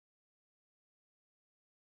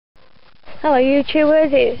Hello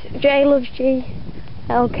YouTubers, it's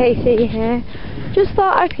JlovesGLKC here. Just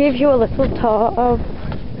thought I'd give you a little tour of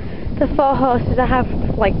the 4 horses I have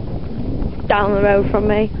like down the road from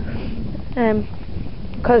me,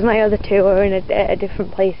 because my other 2 are in a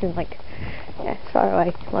different place and like, yeah, it's far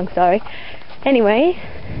away, long story. Anyway,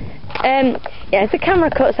 yeah, if the camera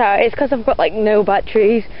cuts out, it's because I've got like no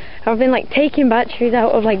batteries. I've been like taking batteries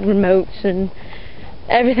out of like remotes and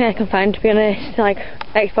everything I can find, to be honest, like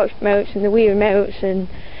Xbox remotes and the Wii remotes, and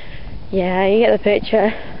yeah, you get the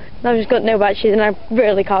picture. I've just got no batteries and I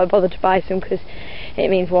really can't be bothered to buy some because it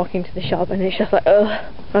means walking to the shop and it's just like, ugh,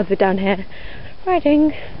 rather be down here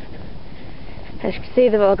riding. As you can see,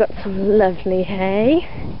 they've all got some lovely hay.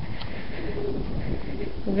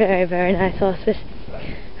 Very, very nice horses.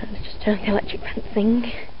 I was just doing the electric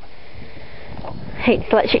fencing. Hate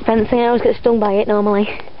electric fencing, I always get stung by it normally.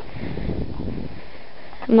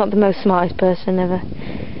 I'm not the most smartest person ever.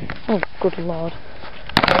 Oh, good lord.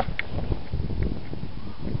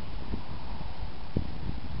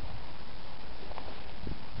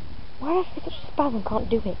 Why is it such a spasm? Can't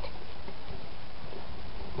do it.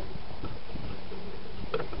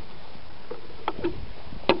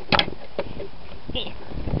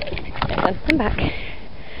 I'm back. I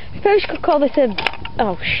suppose you could call this a...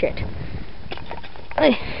 oh shit.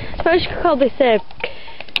 I suppose you could call this a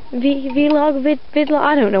vlog, vidlog,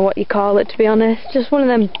 I don't know what you call it, to be honest. Just one of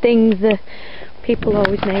them things that people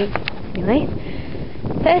always make. Anyway,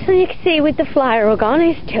 first thing you can see with the fly rug on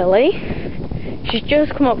is Tilly. She's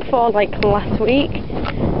just come up for like last week,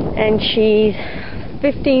 and she's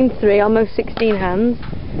 15.3, almost 16 hands.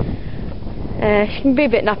 She can be a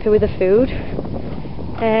bit nappy with the food.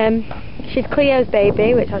 She's Cleo's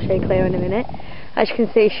baby, which I'll show you Cleo in a minute. As you can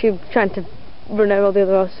see, she's trying to run all the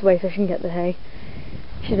other horses away so she can get the hay.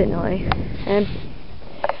 She's a bit naughty. And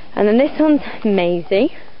then this one's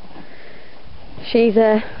Maisie. She's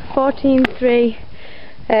a 14.3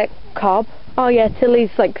 cob. Oh yeah,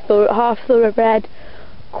 Tilly's like half thoroughbred,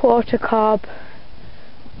 quarter cob,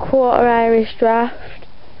 quarter Irish draft.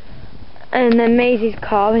 And then Maisie's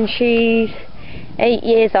cob, and she's 8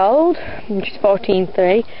 years old, and she's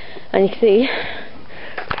 14.3. And you can see,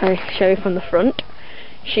 I'll show you from the front.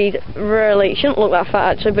 She's really, she doesn't look that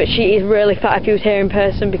fat actually, but she is really fat if you was here in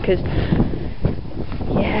person, because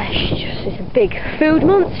yeah, she just is a big food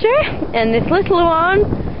monster. And this little one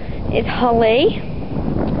is Holly.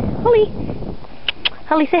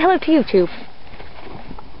 Holly, say hello to YouTube.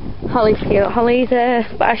 Holly's cute. Holly's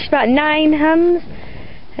she's about 9 hands,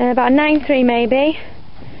 about 9.3 maybe,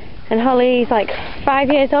 and Holly's like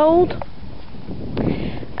 5 years old,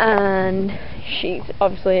 and she's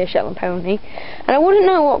obviously a Shetland pony, and I wouldn't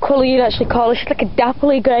know what colour you'd actually call her. She's like a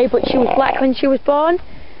dappley grey, but she was black when she was born,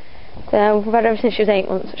 so we've had her ever since she was 8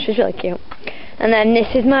 months. She's really cute. And then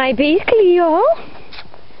this is my bee, Cleo.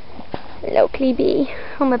 Hello, Cleo bee.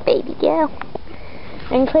 I'm a baby girl.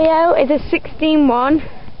 And Cleo is a 16.1,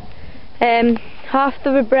 half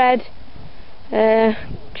thoroughbred.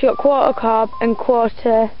 She got quarter cob and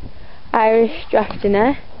quarter Irish draft in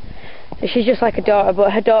her. So she's just like a daughter,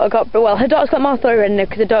 but her daughter's got more thoroughbred in her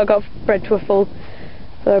because her daughter got bred to a full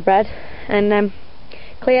thoroughbred. And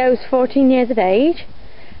Cleo's 14 years of age,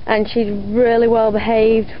 and she's really well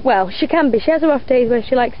behaved. Well, she can be. She has her off days where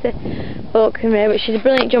she likes to buck and rear, but she's a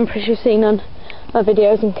brilliant jumper, as you've seen on my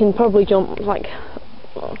videos, and can probably jump like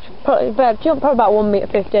probably about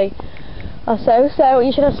 1.50 m or so. So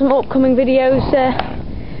you should have some upcoming videos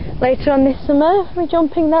later on this summer, me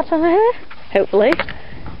jumping that on her, hopefully.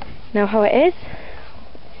 Know how it is.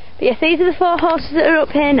 But yes, these are the 4 horses that are up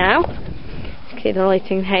here now. You can see they're all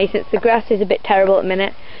eating hay since the grass is a bit terrible at the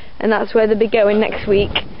minute, and that's where they'll be going next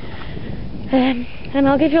week. And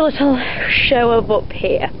I'll give you a little show of up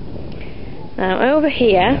here. Now over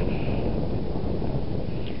here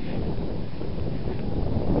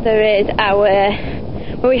there is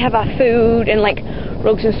where we have our food and like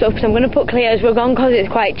rugs and stuff. So I'm going to put Cleo's rug on because it's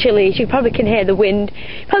quite chilly. She probably can hear the wind.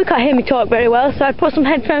 You probably can't hear me talk very well, so I'd put some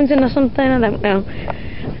headphones in or something, I don't know.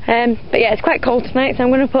 But yeah, it's quite cold tonight, so I'm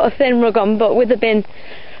going to put a thin rug on, but with it being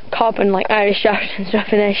cob and like Irish draft and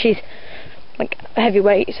stuff in there, she's like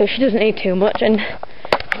heavyweight, so she doesn't need too much. And you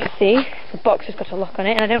can see the box has got a lock on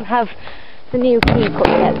it, and I don't have the new key cut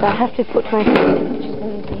yet, so I have to put my hand in, which is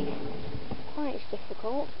going to be quite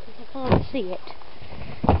difficult because I can't see it.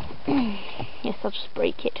 Yes, I'll just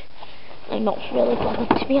break it. I'm not really bothered,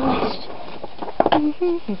 to be honest.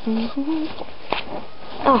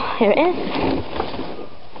 Oh, here it is.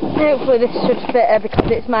 Hopefully this should fit her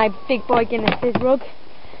because it's my big boy Guinness's rug.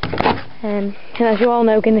 And as you all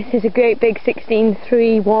know, Guinness is a great big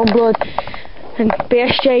 16.3 warm blood, and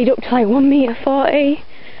BSJ'd up to like 1.40 m,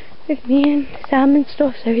 with me and Sam and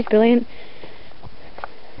stuff, so he's brilliant.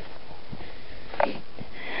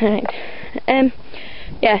 Alright.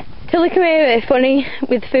 Yeah, Tilly can be a bit funny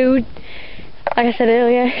with food. Like I said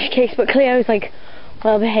earlier, she kicks, but Cleo's like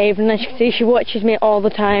well behaved, and as you can see, she watches me all the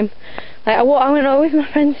time. Like I went over with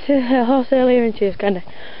my friends to her house earlier, and she just kind of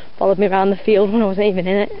followed me around the field when I wasn't even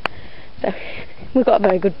in it. So we've got a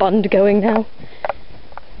very good bond going now.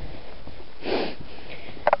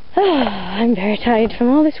 I'm very tired from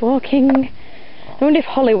all this walking. I wonder if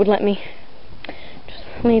Holly would let me just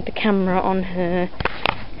leave the camera on her.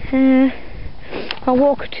 I'll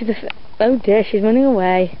walk her to the... Oh dear, she's running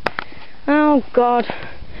away. Oh god.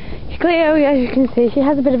 Cleo, as you can see, she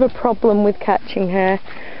has a bit of a problem with catching her.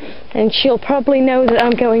 And she'll probably know that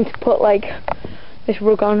I'm going to put like this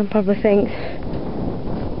rug on and probably thinks,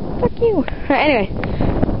 fuck you. Right, anyway,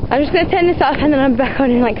 I'm just going to turn this off and then I'm back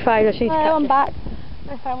on in like 5 or 6. Hello, I'm back.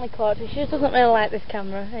 I finally caught her. She just doesn't really like this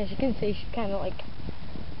camera. As you can see, she's kind of like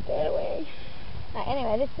staying away. Right,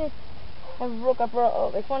 anyway, this is a rug I brought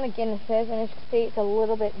up. It's one of Guinness's, and as you can see, it's a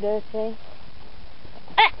little bit dirty.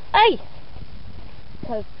 Hey!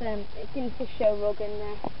 Because it's Guinness's show rug in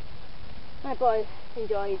there. My boy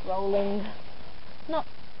enjoys rolling. Not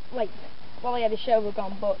like while he had his show rug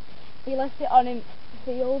on, but he left it on in the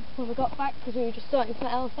field when we got back because we were just sorting something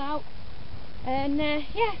else out. And yeah,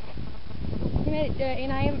 he made it dirty,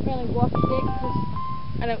 and I haven't really washed it because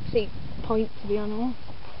I don't see point, to be honest.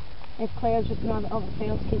 If Cleo's just going to have it on the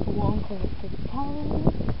field to keep her warm because it's pretty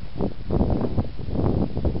cold.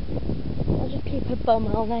 I'll just keep her bum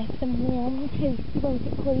all nice and warm and toasty, won't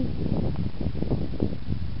it, please?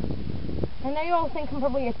 I know you all think I'm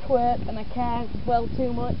probably a twerp and I care well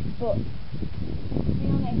too much, but to be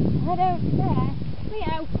honest, I don't care.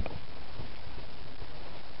 Cleo!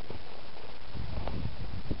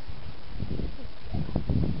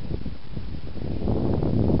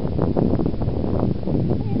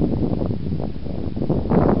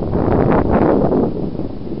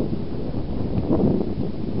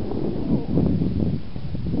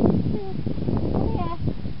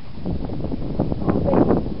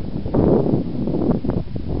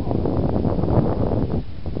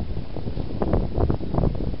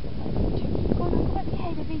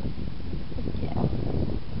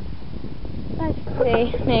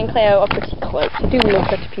 Me and Cleo are pretty close. I do love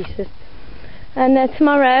her to pieces. And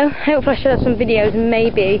tomorrow, hopefully I should have some videos,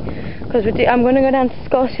 maybe, because I'm going to go down to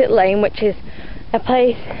Scorset Lane, which is a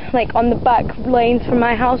place like on the back lanes from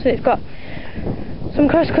my house, and it's got some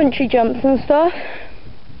cross-country jumps and stuff.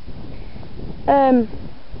 And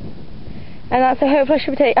that's so hopefully I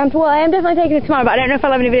should be taking. Well, I am definitely taking it tomorrow, but I don't know if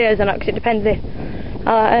I'll have any videos or not, because it depends if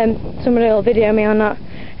somebody will video me or not.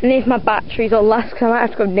 And if my batteries will last, because I might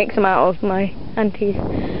have to go nick some out of my auntie's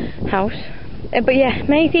house. But yeah,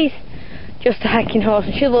 Maisie's just a hiking horse,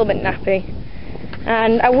 and she's a little bit nappy.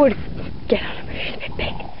 And I would get on her, but she's a bit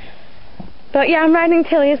big. But yeah, I'm riding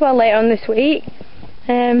Tilly as well later on this week.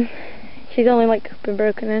 She's only like been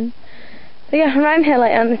broken in. So yeah, I'm riding her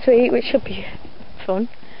later on this week, which should be fun.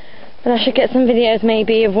 But I should get some videos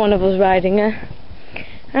maybe of one of us riding her.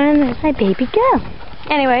 And there's my baby girl.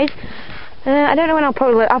 Anyways. I don't know when I'll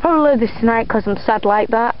probably load this tonight because I'm sad like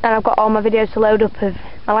that, and I've got all my videos to load up of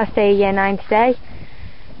my last day of year 9 today.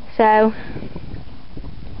 So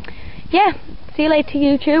yeah, see you later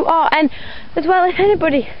YouTube. Oh, and as well, if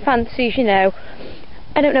anybody fancies, you know,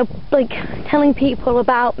 I don't know, like telling people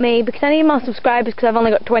about me, because I need more subscribers because I've only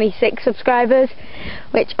got 26 subscribers,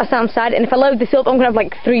 which I sound sad, and if I load this up I'm going to have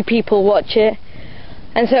like 3 people watch it,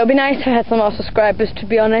 and so it would be nice if I had some more subscribers, to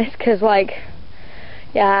be honest, because like,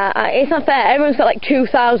 yeah, it's not fair. Everyone's got like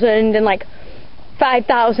 2,000 and like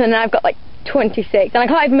 5,000, and I've got like 26. And I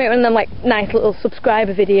can't even make one of them like nice little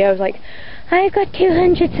subscriber videos like, I've got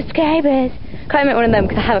 200 subscribers. Can't make one of them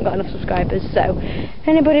because I haven't got enough subscribers. So if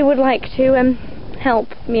anybody would like to help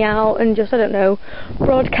me out and just, I don't know,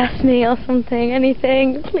 broadcast me or something,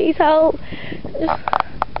 anything, please help.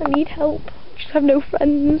 I need help. I just have no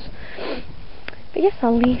friends. But yes,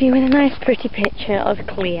 I'll leave you with a nice pretty picture of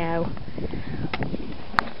Cleo.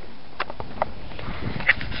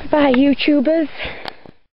 Bye, YouTubers.